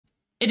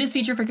It is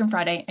Feature Freaking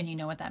Friday, and you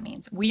know what that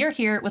means. We are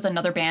here with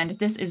another band.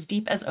 This is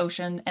Deep as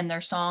Ocean, and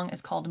their song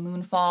is called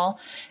Moonfall.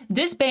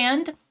 This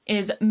band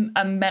is a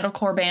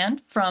metalcore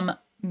band from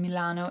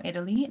Milano,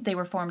 Italy. They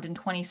were formed in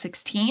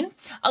 2016.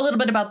 A little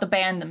bit about the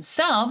band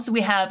themselves.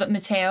 We have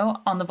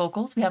Matteo on the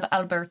vocals. We have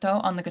Alberto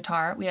on the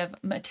guitar. We have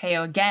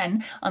Matteo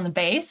again on the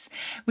bass.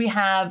 We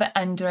have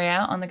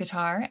Andrea on the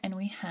guitar, and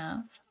we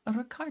have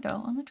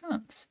Riccardo on the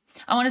drums.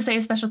 I want to say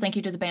a special thank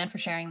you to the band for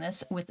sharing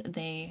this with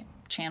the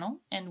channel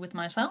and with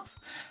myself.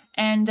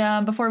 And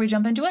before we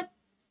jump into it,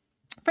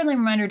 friendly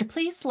reminder to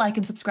please like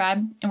and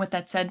subscribe. And with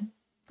that said,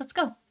 let's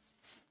go.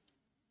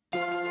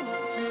 Purple.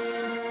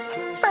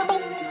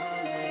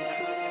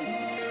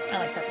 I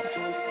like purple.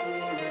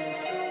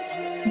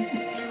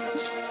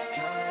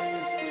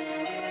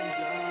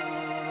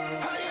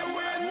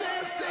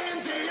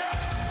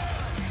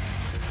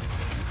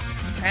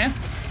 Okay.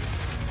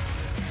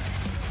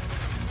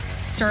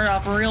 Start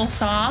off real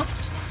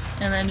soft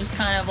and then just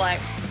kind of like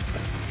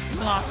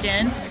locked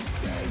in.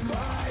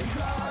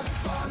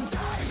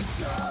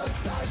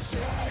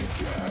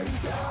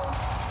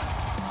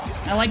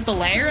 I like the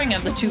layering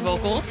of the two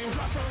vocals.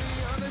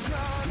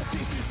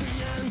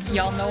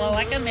 Y'all know I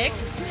like a mix.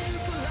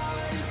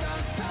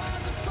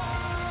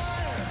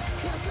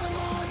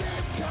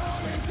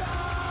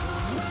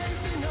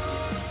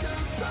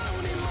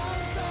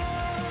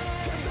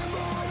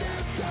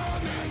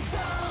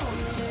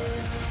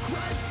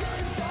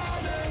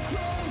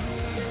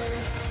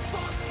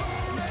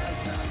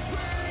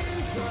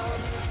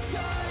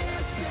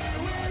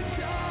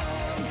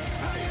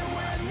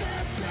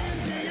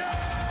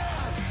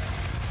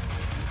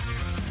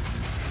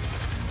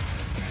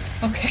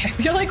 Okay, I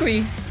feel like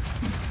we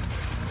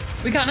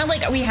kind of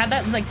like, we had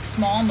that like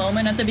small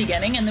moment at the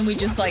beginning and then we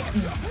just like,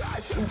 ooh.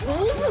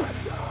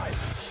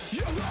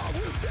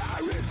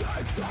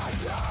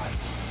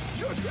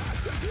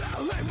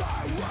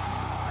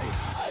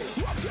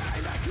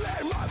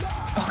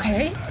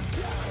 Okay.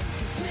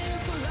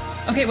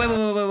 Okay, wait.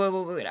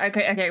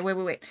 Okay,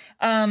 wait.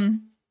 I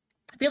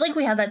feel like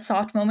we had that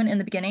soft moment in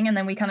the beginning and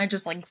then we kind of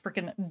just like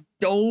freaking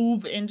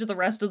dove into the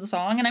rest of the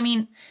song. And I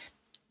mean,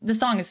 the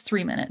song is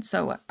 3 minutes,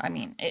 so I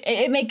mean,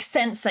 it makes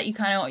sense that you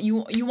kind of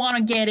you want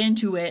to get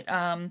into it,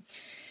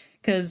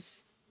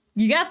 because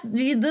you got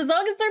the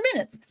song is 3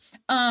 minutes.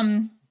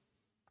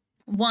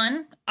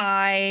 One,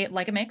 I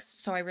like a mix,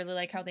 so I really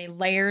like how they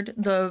layered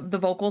the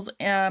vocals,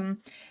 in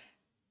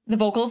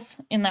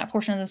that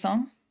portion of the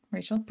song.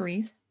 Rachel,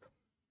 breathe.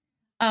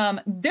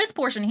 This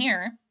portion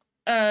here,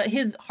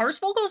 his harsh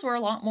vocals were a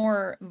lot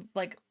more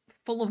like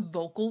full of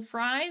vocal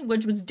fry,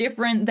 which was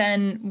different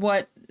than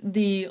what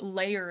the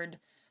layered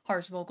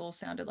harsh vocals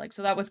sounded like.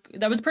 So that was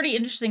pretty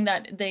interesting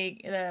that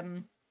they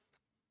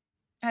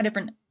had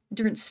different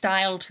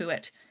style to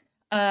it.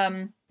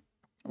 When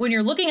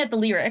you're looking at the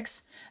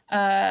lyrics,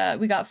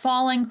 we got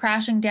falling,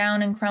 crashing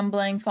down and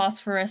crumbling,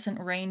 phosphorescent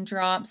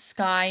raindrops,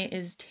 sky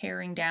is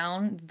tearing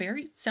down.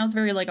 Sounds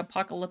very like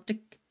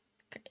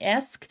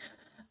apocalyptic-esque.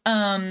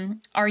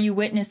 Are you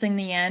witnessing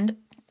the end?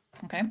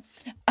 Okay.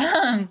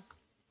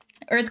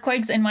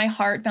 Earthquakes in my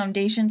heart,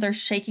 foundations are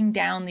shaking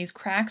down. These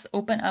cracks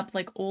open up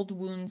like old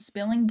wounds,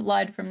 spilling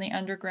blood from the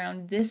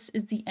underground. This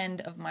is the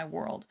end of my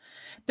world.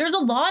 There's a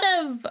lot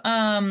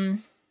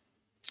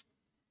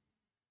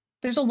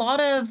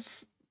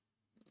of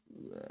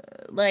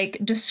like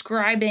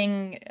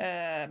describing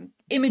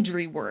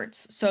imagery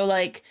words. So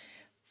like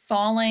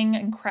falling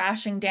and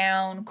crashing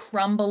down,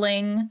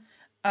 crumbling,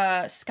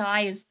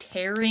 sky is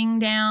tearing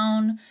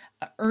down,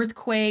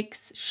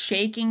 earthquakes,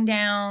 shaking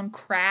down,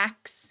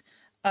 cracks,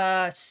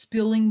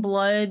 spilling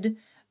blood.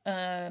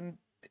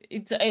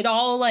 It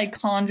all like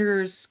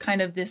conjures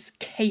kind of this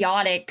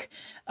chaotic,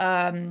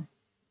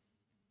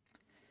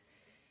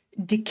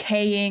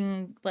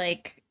 decaying,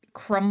 like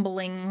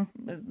crumbling,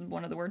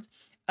 one of the words,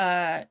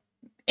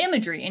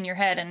 imagery in your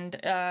head. And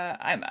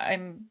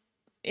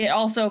it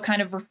also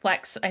kind of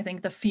reflects, I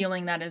think, the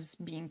feeling that is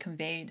being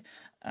conveyed.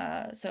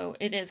 So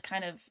it is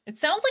kind of, it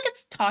sounds like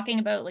it's talking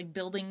about like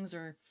buildings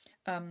or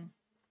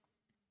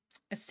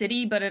a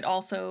city, but it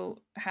also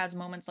has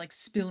moments like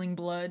spilling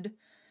blood,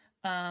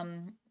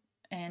 and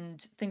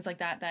things like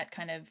that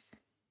kind of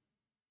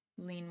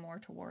lean more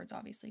towards,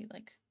 obviously,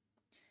 like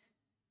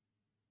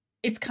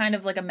it's kind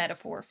of like a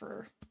metaphor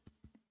for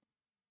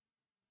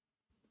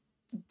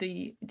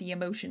the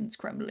emotions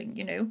crumbling,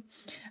 you know.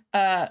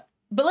 But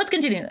let's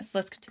continue this.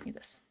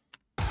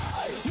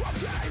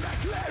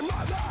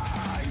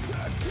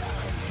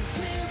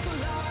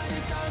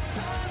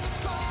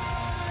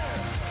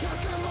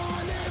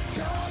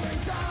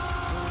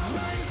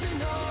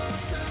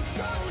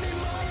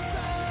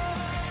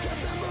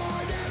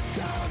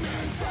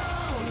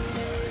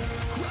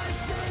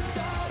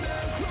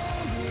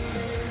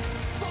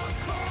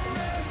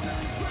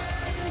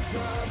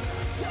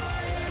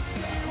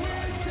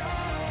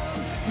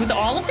 With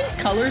all of these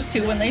colors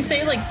too, when they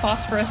say like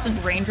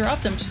phosphorescent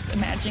raindrops, I'm just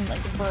imagining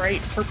like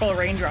bright purple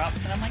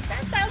raindrops, and I'm like,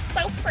 that sounds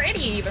so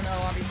pretty, even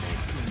though obviously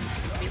it's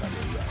supposed to be like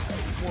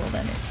world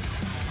ending.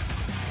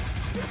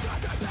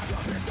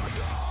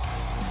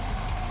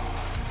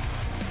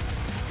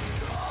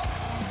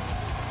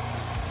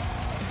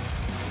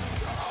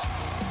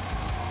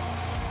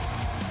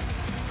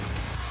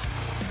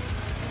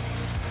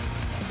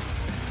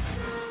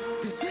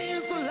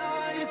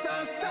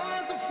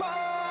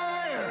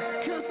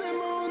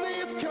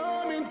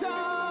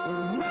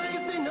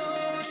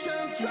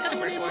 She's got a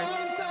great voice.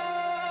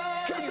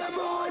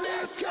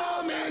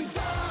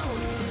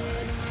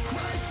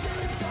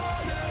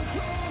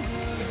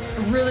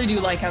 I really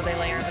do like how they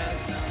layer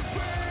this.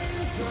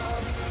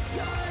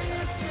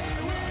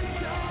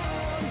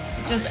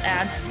 It just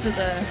adds to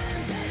the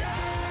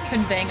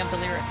conveying of the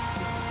lyrics.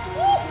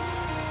 Woo!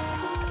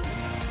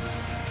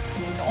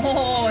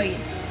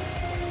 Nice.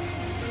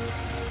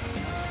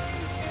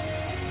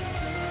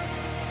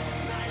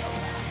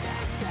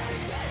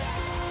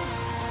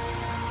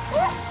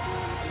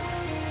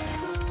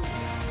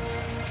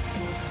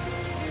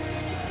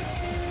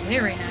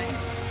 Very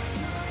nice.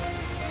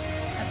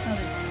 That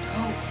sounded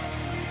dope.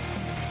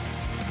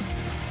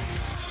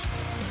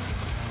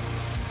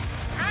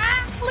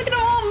 Ah, look at it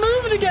all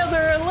move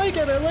together. I like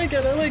it. I like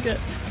it. I like it.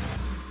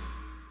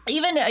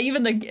 Even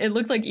it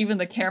looked like even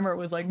the camera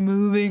was like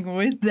moving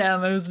with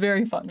them. It was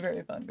very fun.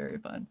 Very fun. Very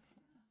fun.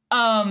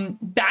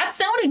 That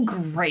sounded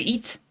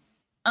great.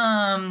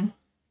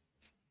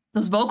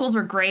 Those vocals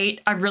were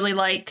great. I really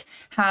like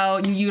how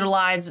you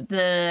utilize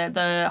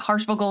the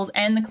harsh vocals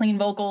and the clean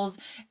vocals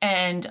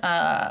and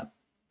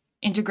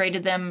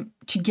integrated them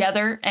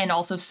together and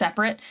also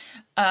separate.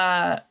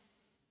 Again,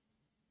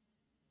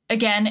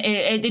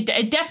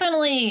 it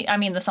definitely, I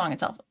mean, the song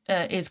itself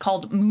is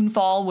called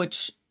Moonfall,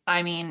 which,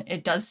 I mean,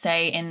 it does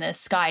say in the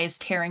sky is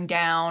tearing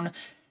down.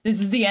 This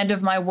is the end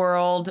of my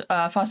world.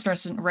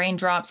 Phosphorescent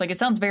raindrops. Like, it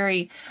sounds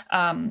very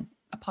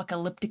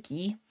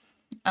apocalyptic-y,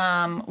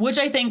 which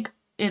I think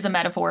is a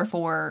metaphor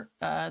for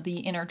the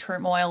inner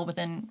turmoil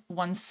within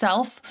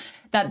oneself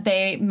that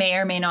they may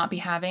or may not be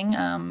having,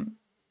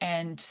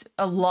 and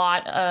a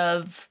lot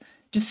of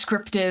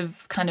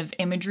descriptive kind of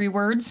imagery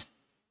words.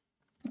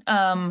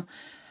 But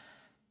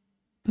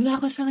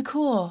that was really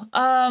cool.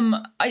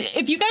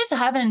 If you guys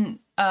haven't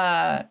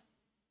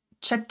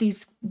checked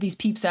these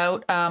peeps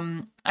out,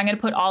 I'm gonna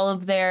put all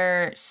of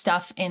their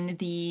stuff in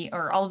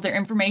or all of their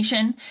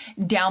information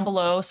down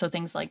below. So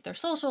things like their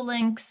social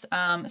links,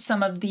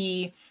 some of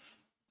the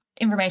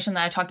information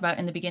that I talked about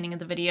in the beginning of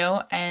the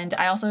video. And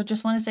I also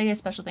just want to say a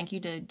special thank you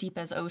to Deep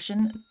as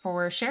Ocean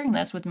for sharing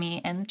this with me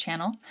and the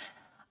channel.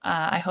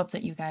 I hope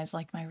that you guys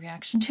liked my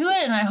reaction to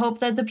it, and I hope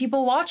that the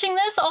people watching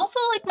this also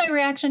like my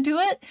reaction to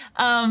it.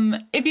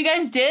 If you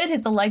guys did,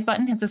 hit the like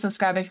button, hit the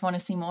subscribe if you want to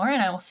see more,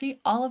 and I will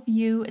see all of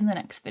you in the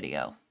next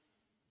video.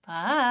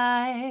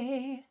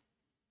 Bye!